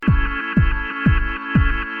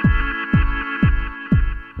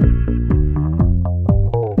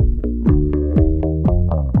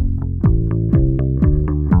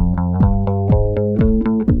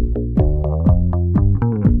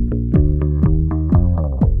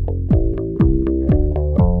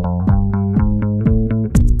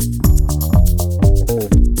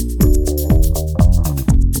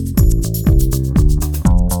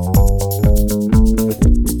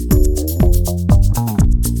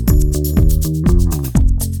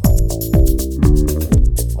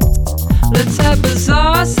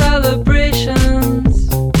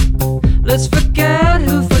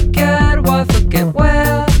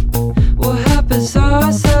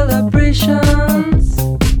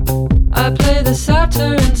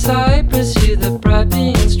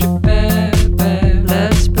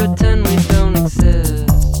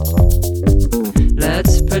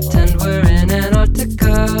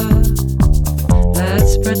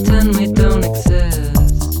pretend we don't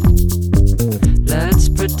exist. Let's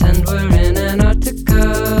pretend we're in Antarctica.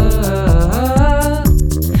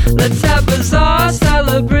 Let's have bizarre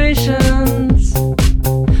celebrations.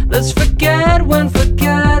 Let's forget when,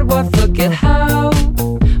 forget what, forget how.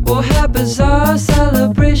 We'll have bizarre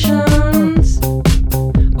celebrations.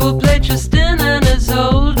 We'll play Tristan and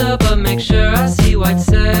Isolde, but make sure I see white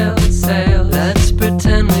sail, sail. Let's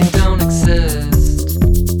pretend we don't exist.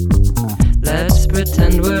 Let's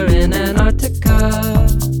pretend we're in Antarctica.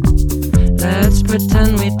 Let's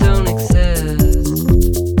pretend we don't exist.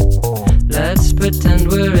 Let's pretend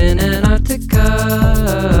we're in Antarctica.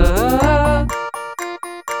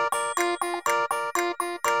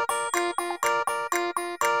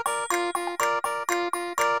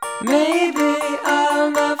 Maybe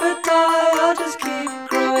I'll never die, I'll just keep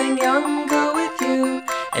growing younger with you,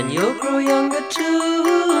 and you'll grow younger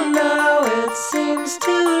too. Now it seems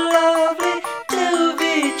too lovely to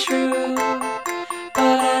be true,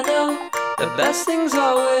 but I know the best things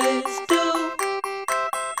always do.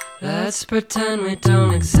 Let's pretend we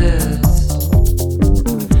don't exist.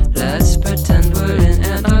 Let's pretend we're in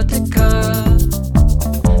Antarctica.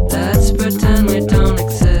 Let's pretend we don't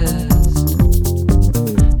exist.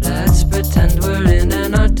 Let's pretend we're in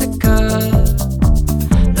Antarctica.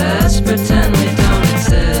 Let's pretend we don't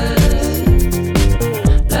exist.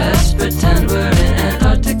 Let's pretend we're in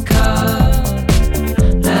Antarctica.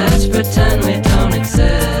 Let's pretend we don't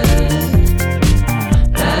exist.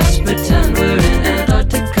 Let's pretend we're in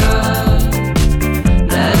Antarctica.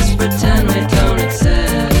 Let's pretend we don't exist.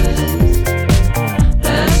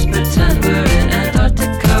 Let's pretend we're in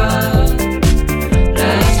Antarctica.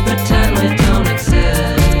 Let's pretend we don't exist.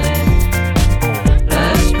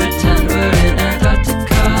 Let's pretend we're in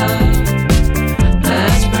Antarctica.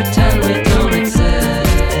 Let's pretend we don't exist.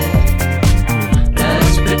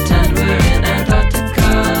 Let's pretend we're in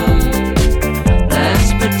Antarctica. Let's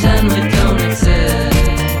pretend we don't exist.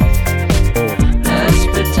 Let's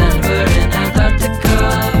pretend we're in Antarctica.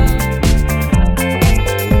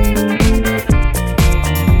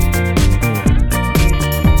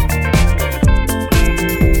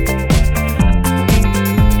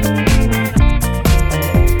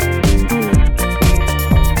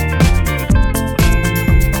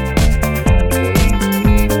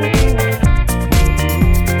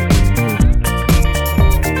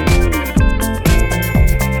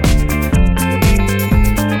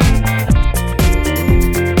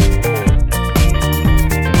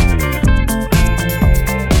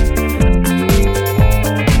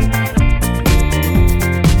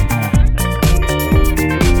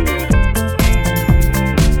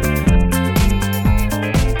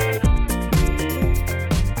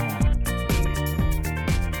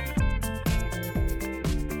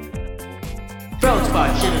 Bronze bar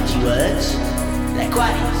trilogy words, like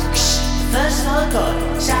what is first all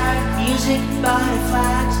God, siren, music,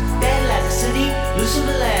 butterflies, dead like the city, loose of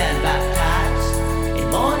the land, baptized in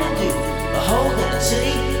morning dew, a whole golden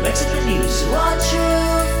city, makes it news. So what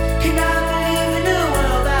truth can I believe in the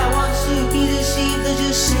world that wants to be deceived? That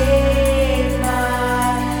just save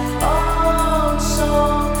my own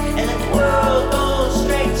soul and let the world go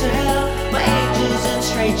straight to hell. My angels in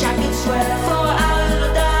straight jackets swear, for I will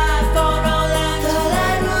die for no land. The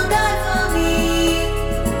land will die for me,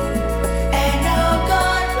 and no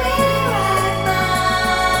God will write my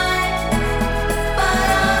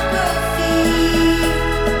biography.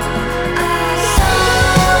 I saw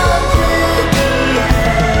to the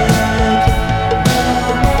end.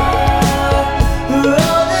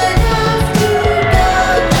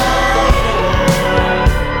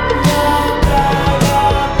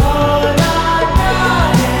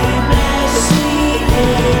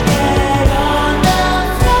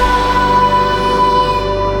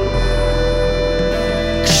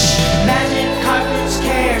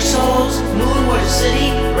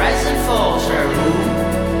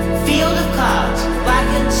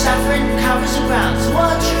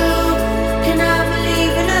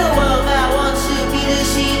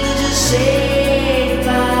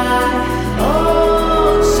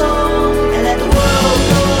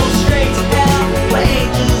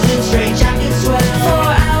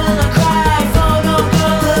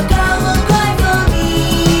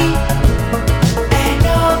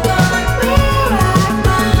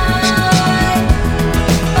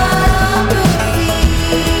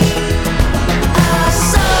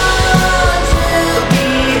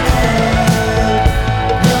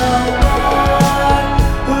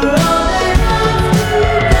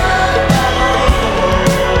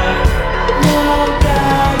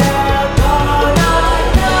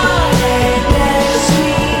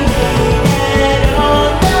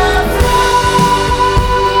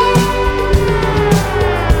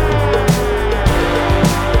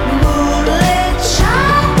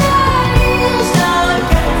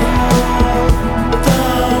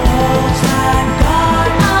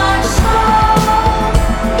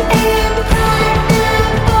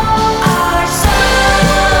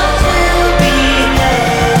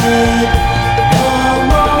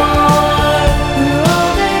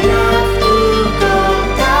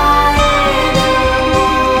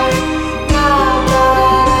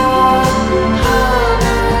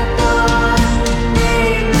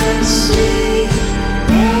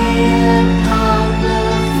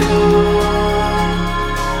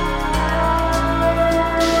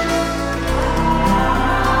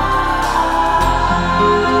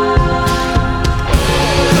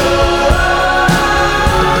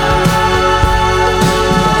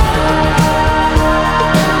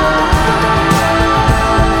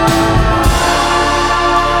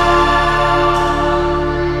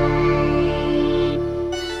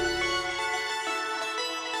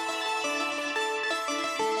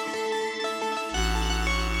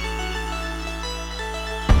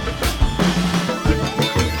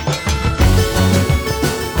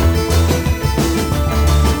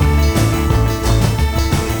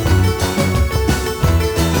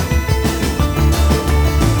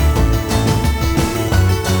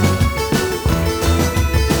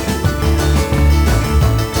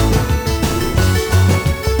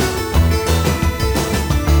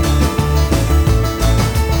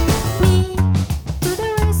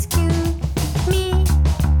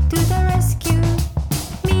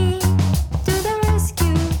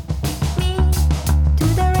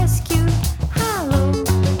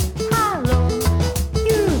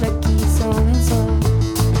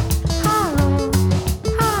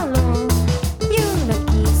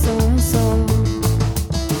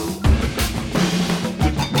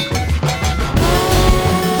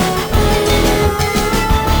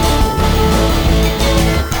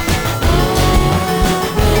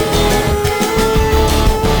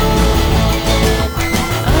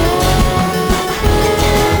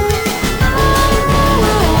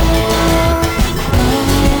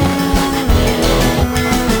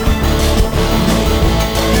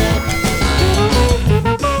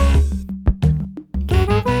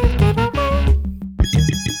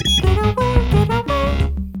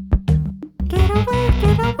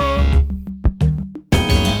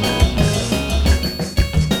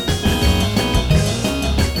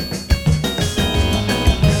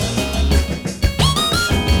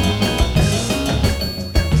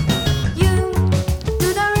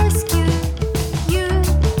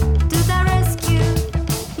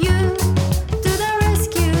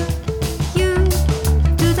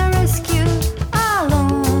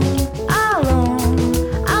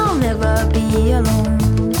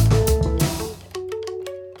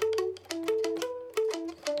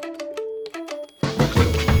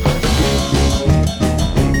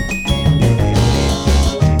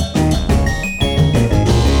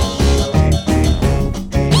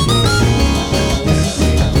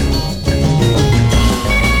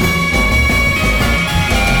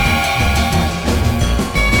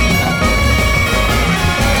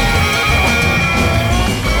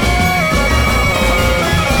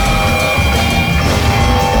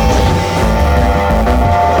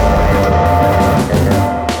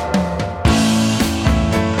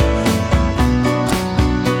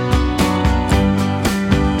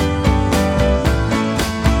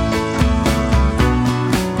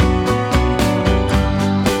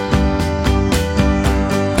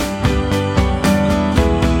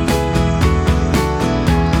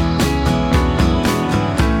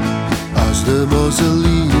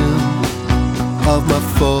 mausoleum of my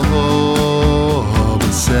former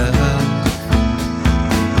self.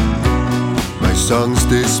 My songs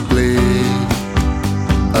display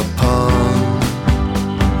upon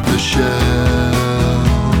the shelf.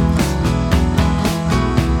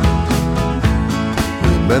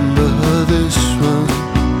 Remember this one,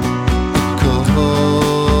 it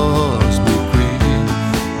caused me grief.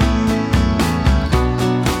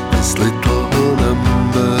 This little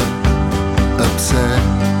number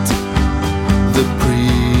upset the priest.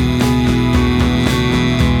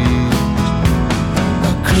 I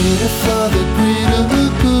created for the greater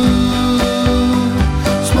good,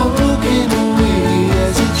 smoking away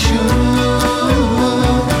as it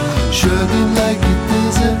should, shrugging like it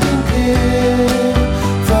doesn't care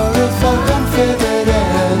for a fine feathered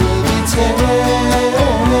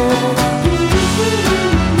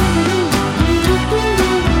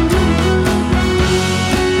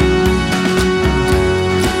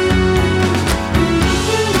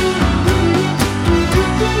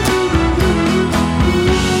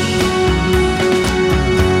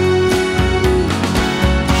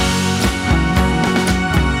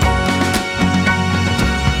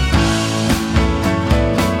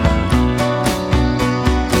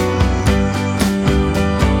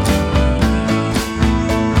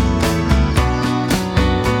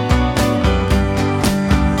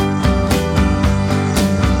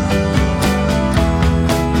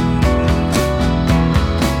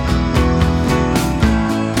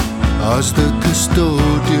I was the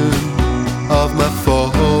custodian of my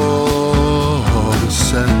former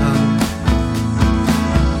self.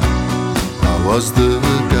 I was the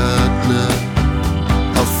gardener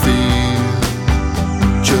of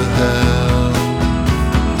future health.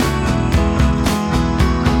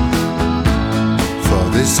 For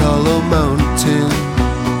this hollow mountain,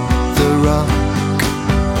 the rock,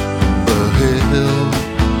 a hill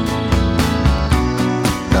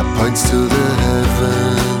that points to the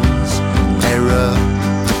heavens,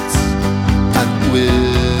 erupt at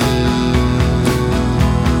will.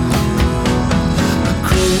 A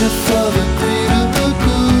crater for the greater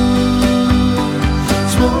good,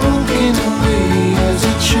 smoking away as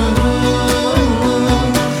it should,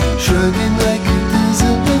 shrugging like it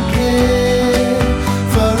doesn't care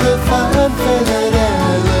for a fine feathered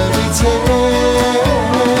ellery tail.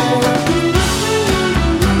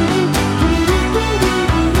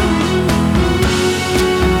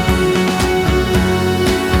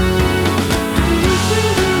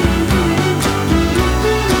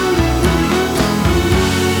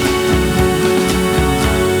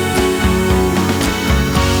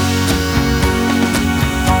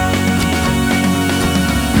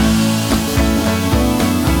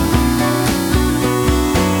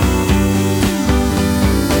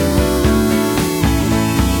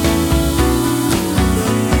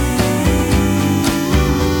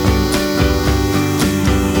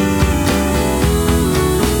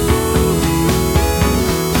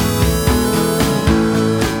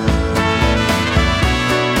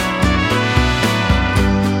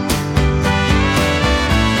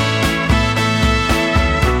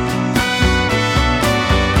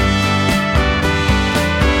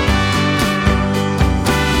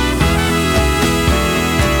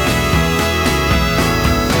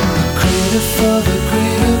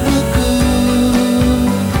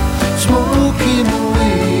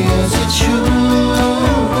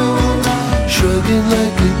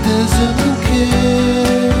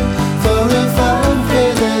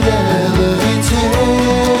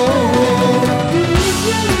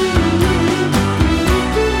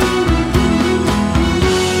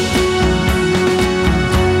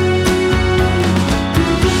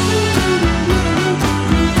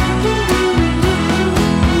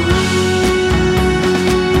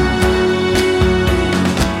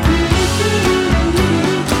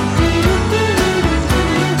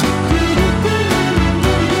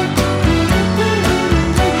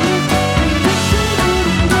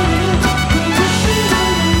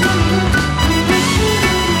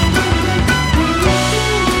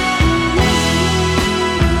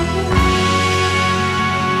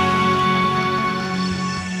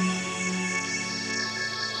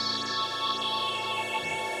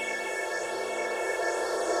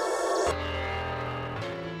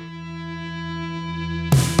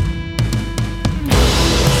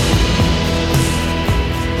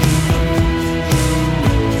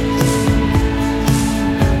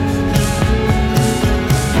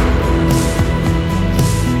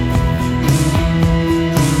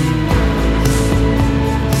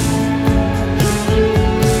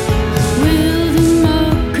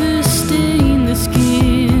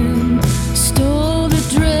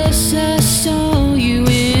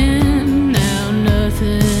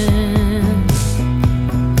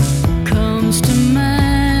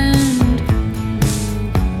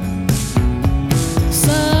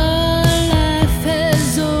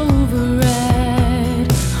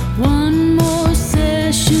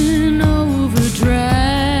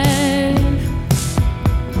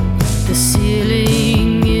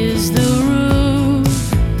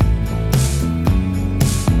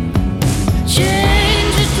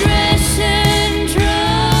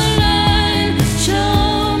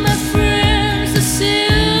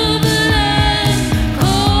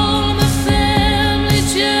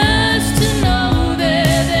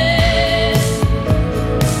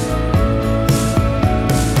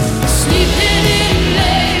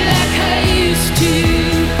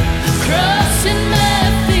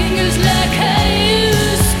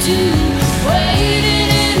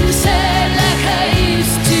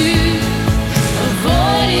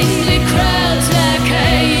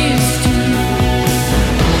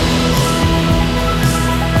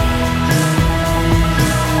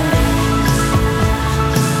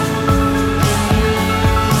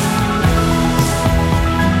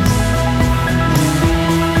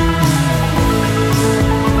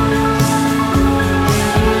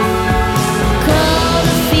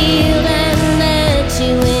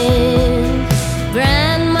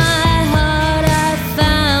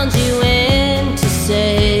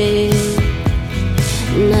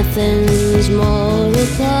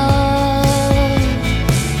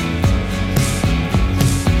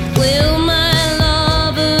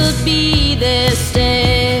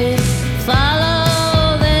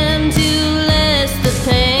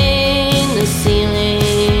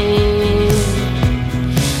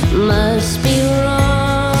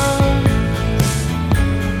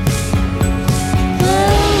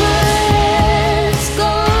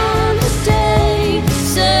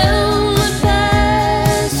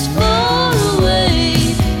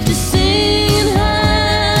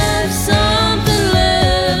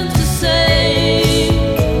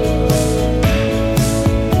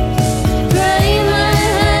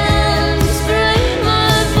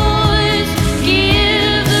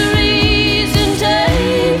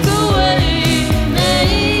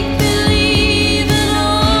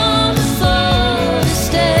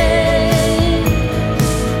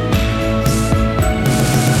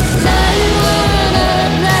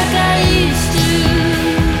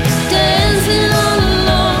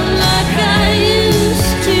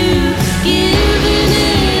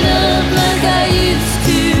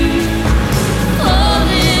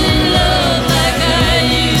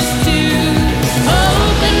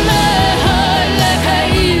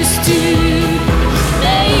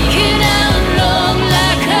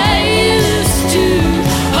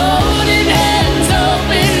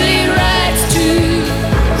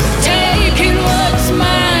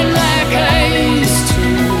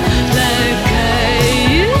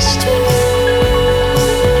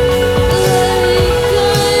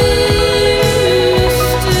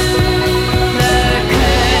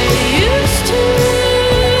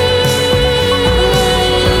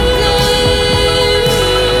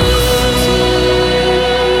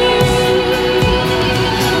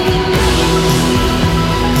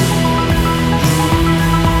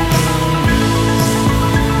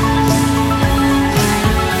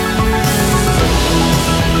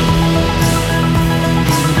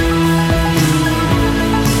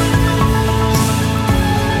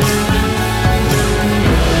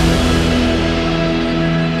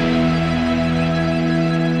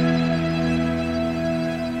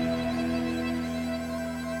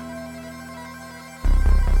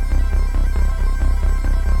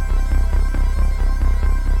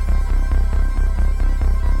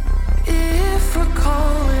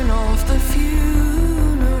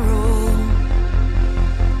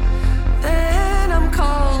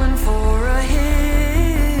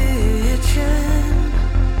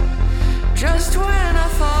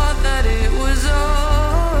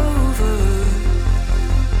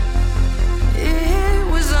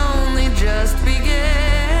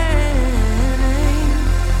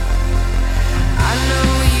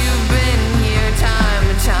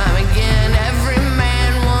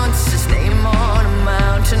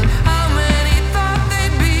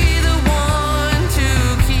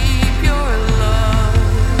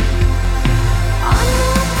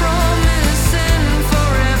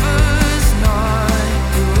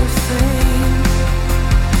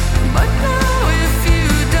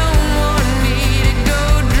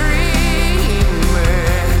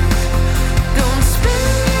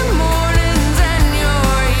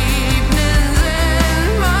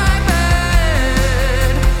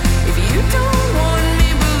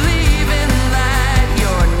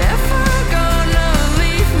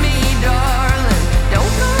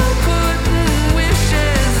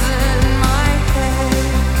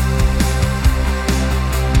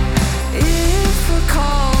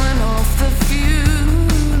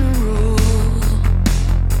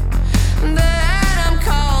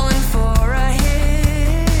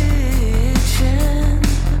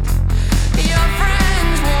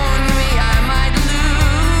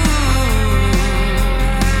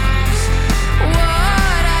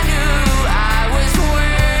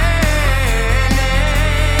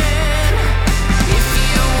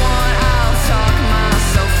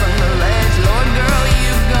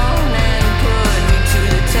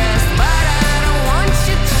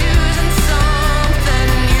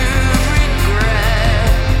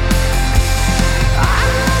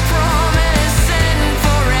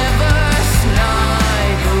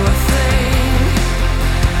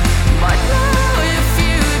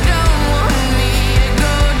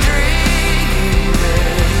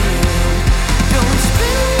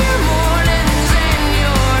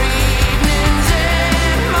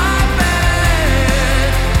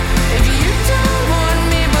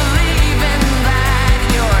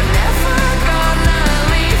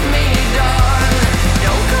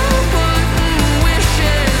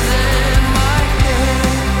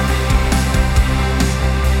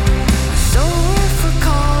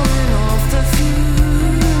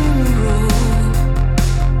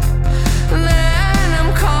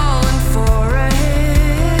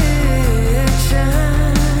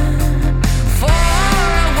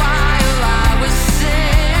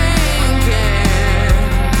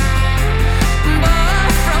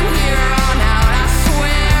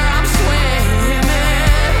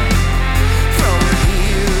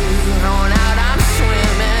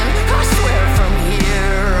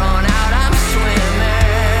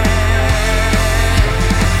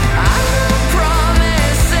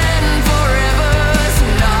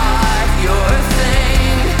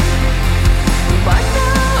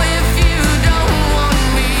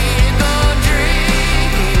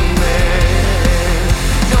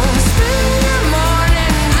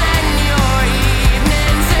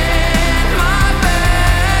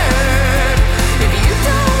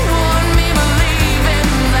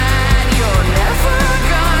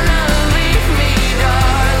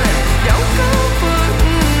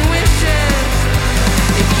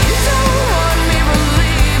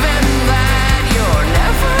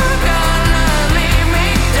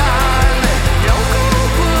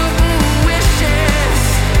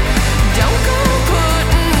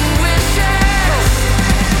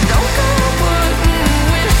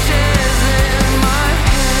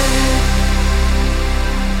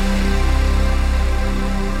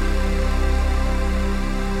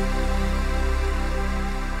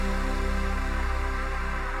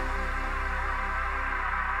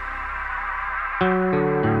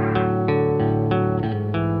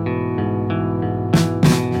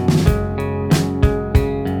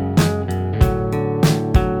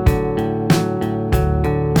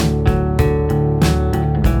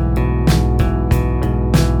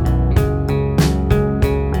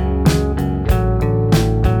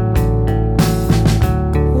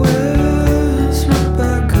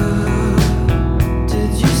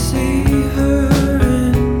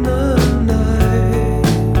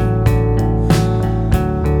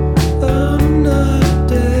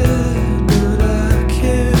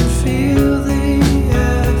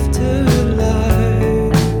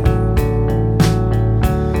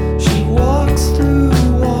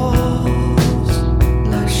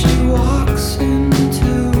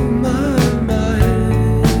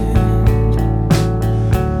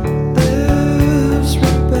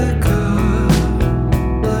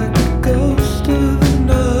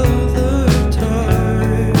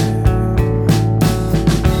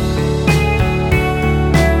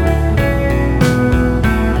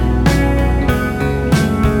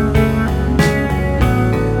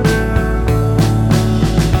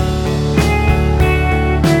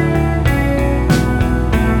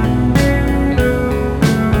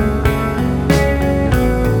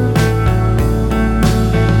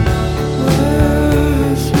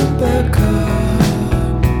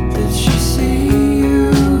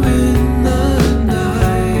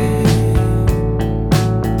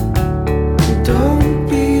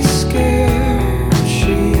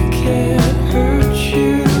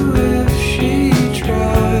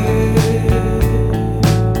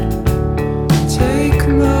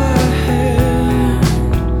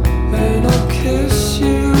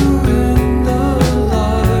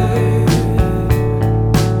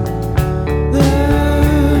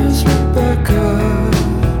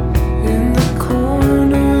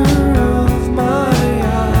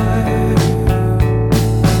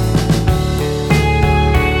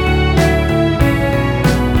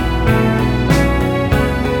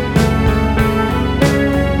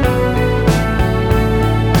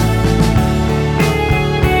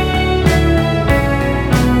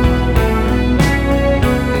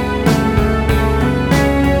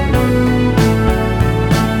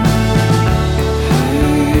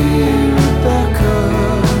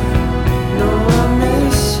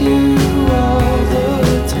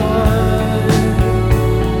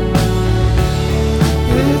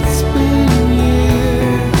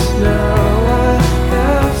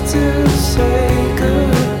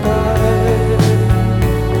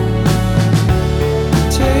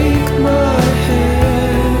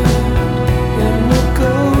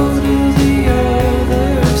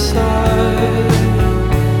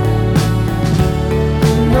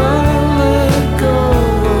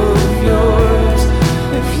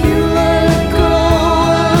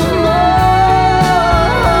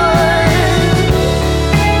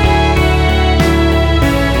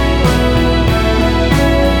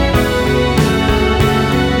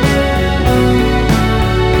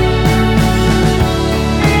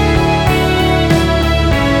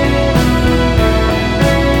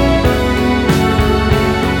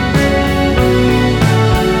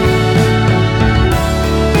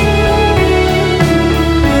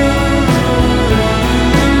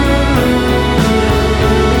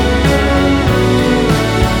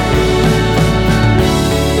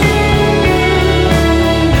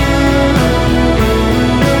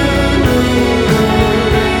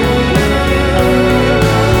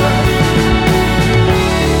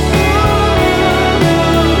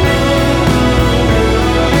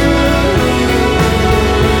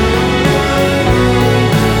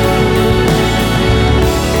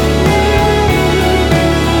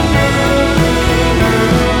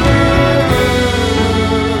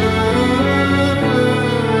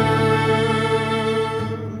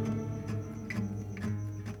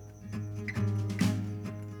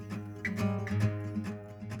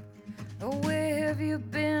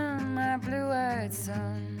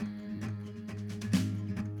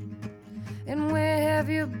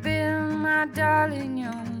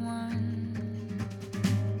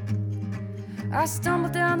 I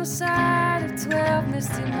stumbled down the side of 12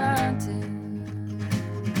 misty mountains.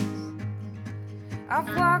 I've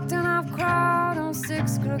walked and I've crawled on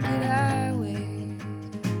 6 crooked highways.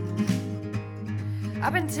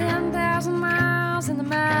 I've been 10,000 miles in the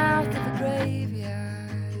mouth of a graveyard.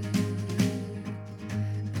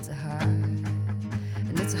 It's a high,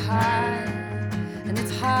 and it's a high, and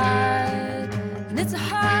it's high, and it's a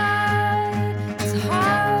high, it's a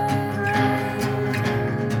high rain.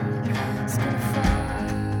 It's gonna fall.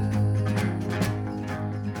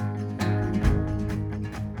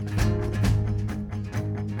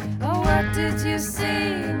 Oh, what did you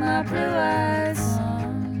see, my blue-eyed son?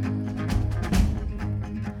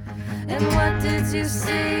 And what did you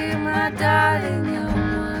see, my darling young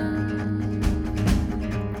one?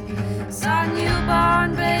 Saw a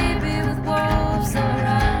newborn baby with wolves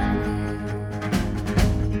around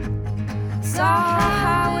it. Saw a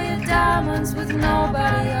highway of diamonds with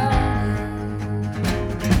nobody on it.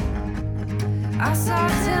 I saw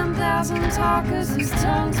 10,000 talkers whose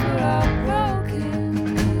tongues were all broken.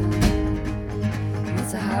 And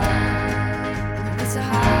it's a high, it's a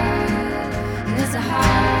high, and it's a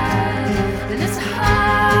high. And it's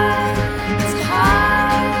high, it's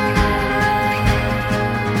high,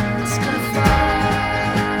 it's gonna fall.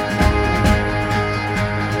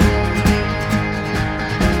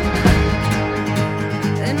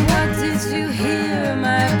 And what did you hear,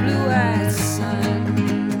 my blue-eyed son?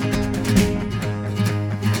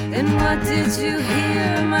 And what did you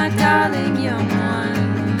hear, my darling young one?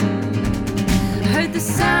 I heard the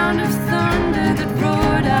sound of thunder that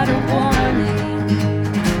roared out a warning.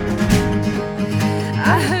 I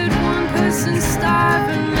heard one person starve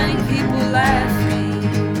and many people laughing.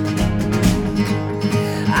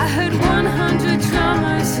 I heard 100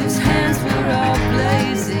 drummers whose hands were all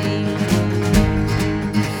blazing.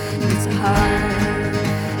 It's a high,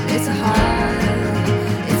 it's a high,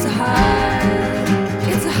 it's a high,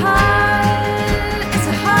 it's a high, it's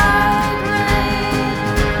a high rain.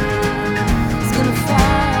 It's gonna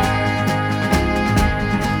fall.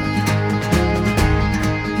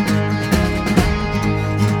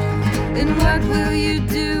 And what will you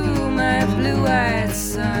do, my blue-eyed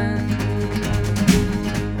son?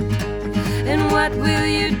 And what will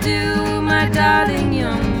you do, my darling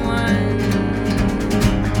young one?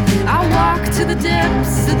 I'll walk to the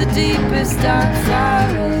depths of the deepest dark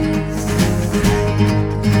forest,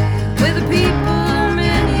 where the people are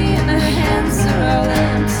many and their hands are all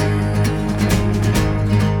empty,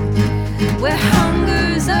 where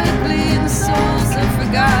hunger's ugly and souls are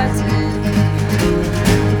forgotten,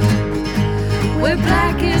 where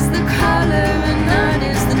black is the color and none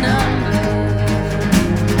is the number.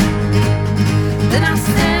 Then I'll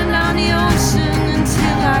stand on the ocean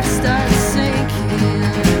until I start sinking.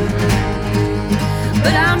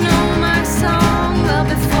 But I'll know my song well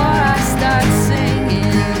before I start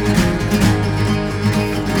singing.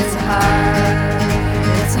 It's a high,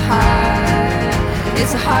 it's a high,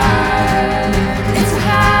 it's a high, it's a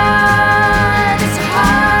high, it's a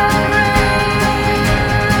high.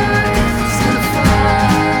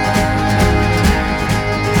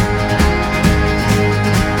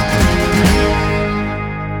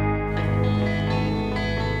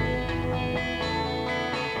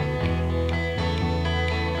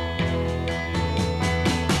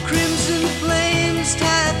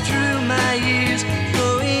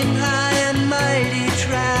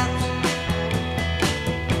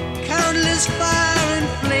 Fire and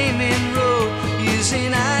flaming road,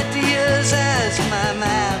 using ideas as my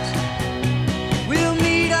maps. We'll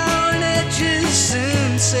meet on edges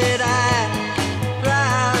soon, said I,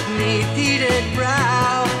 proud neath heated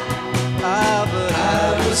brow. Ah, but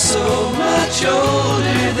I was so much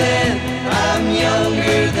older then, I'm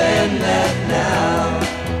younger than that now.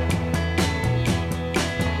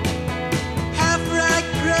 Half-right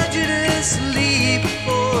prejudice, leap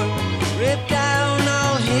forward, rip down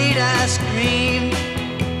all hate I scream.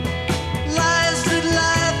 Lies that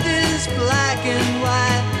life is black and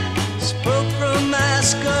white, spoke from my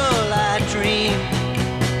skull I dream.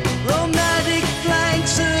 Romantic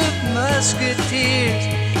flanks of musketeers,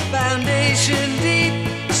 foundation deep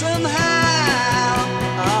somehow.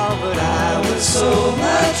 Oh, but I was so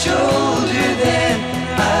much older then,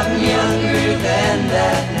 I'm younger than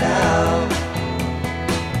that now.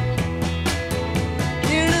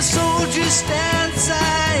 In a soldier's stance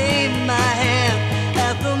I aim my hand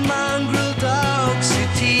at the mongrel dogs who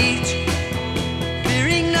teach,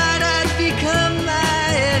 fearing not I'd become my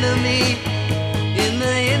enemy in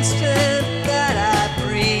the instant that I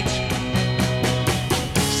preach.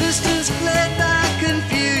 Sisters fled by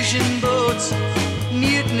confusion boats,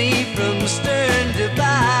 mutiny from stern to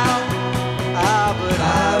bow.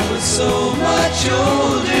 so much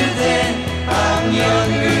older then, I'm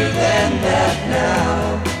younger than that now.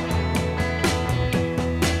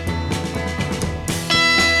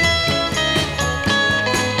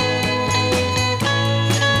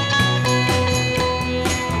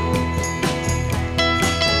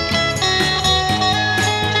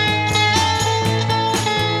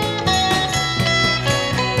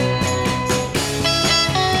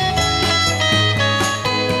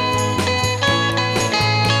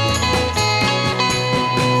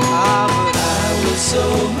 So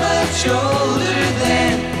much older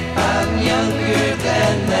then, I'm younger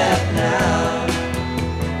than that now.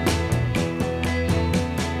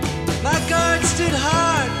 My guard stood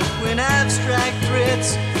hard when abstract threats,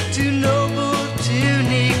 too noble to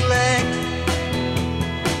neglect,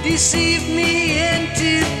 deceived me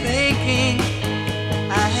into thinking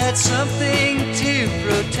I had something to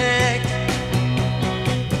protect.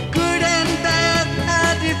 Good and bad, I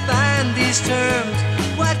define these terms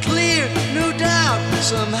quite clear, no doubt,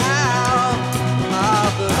 somehow.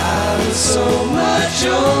 But I was so much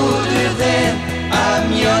older then,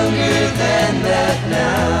 I'm younger than that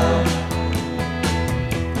now.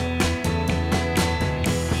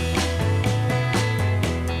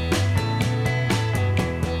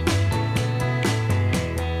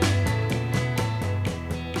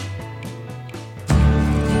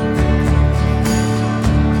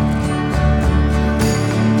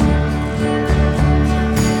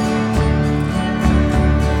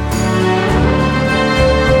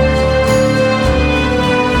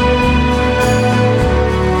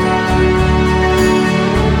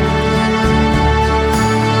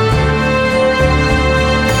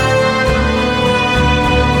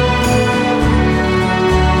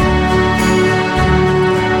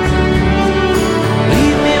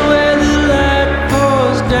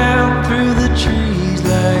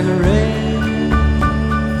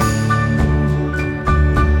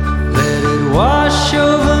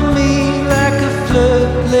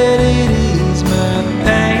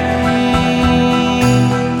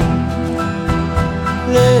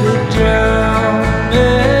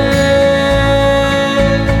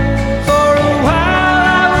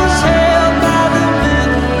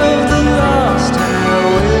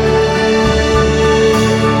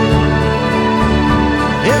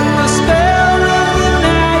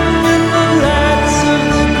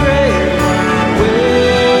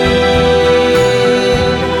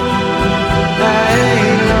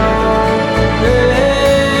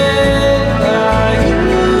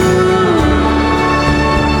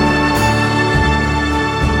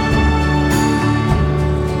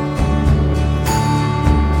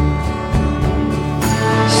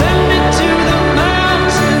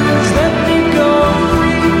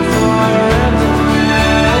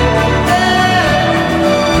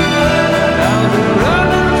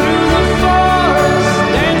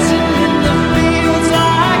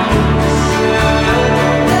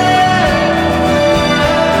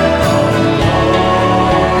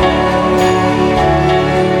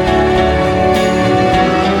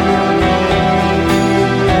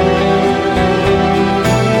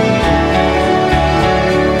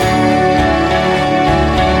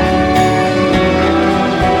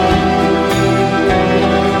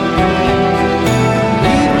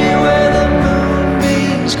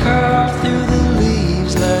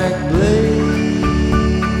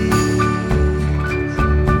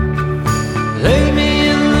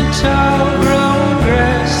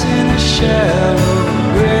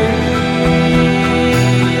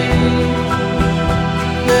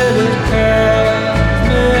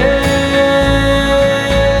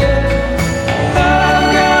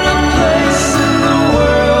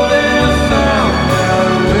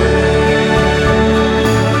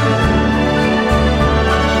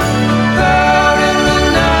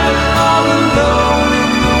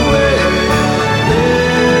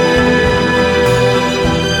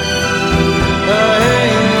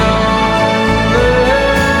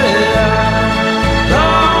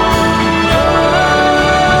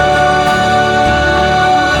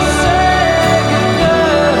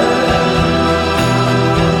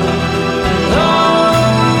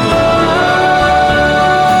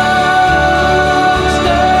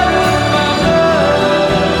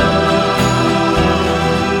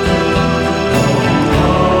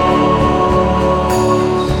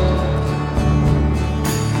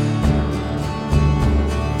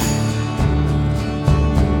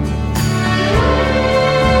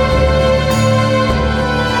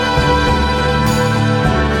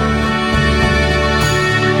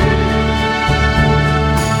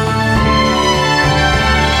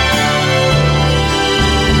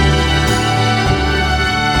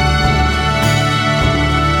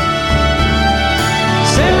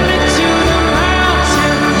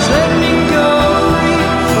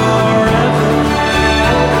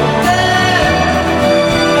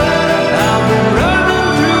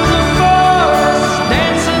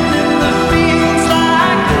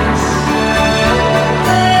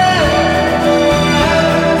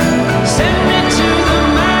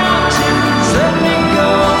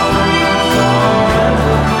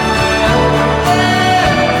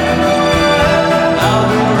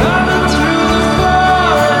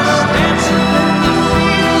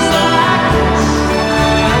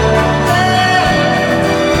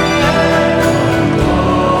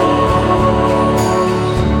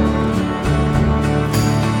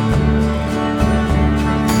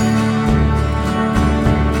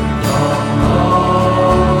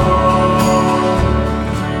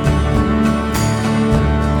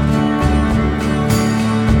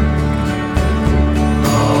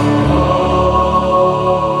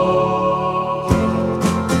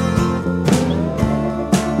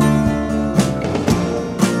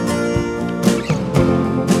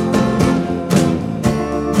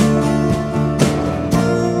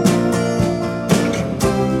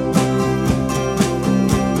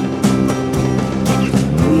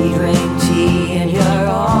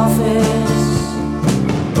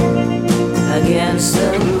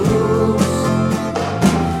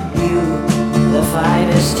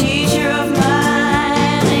 finest teacher of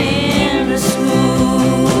mine in the school.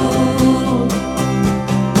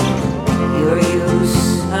 Your use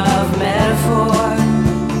of metaphor,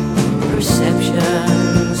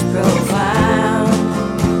 perceptions profound.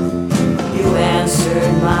 You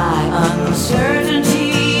answered my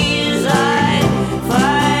uncertainties. I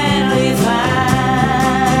finally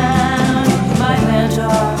found my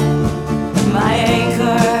mentor, my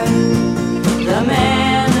anchor, the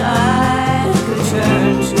man I could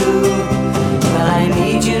turn to. Well, I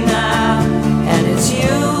need you now, and it's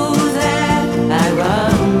you that I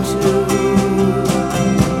run to.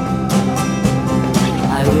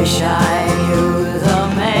 I wish I knew the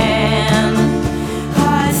man I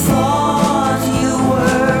thought you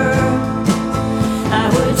were. I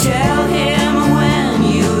would tell him when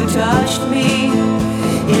you touched me,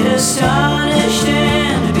 it astonished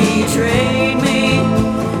and betrayed me.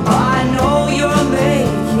 I know you're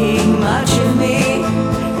making much of me.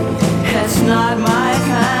 That's not my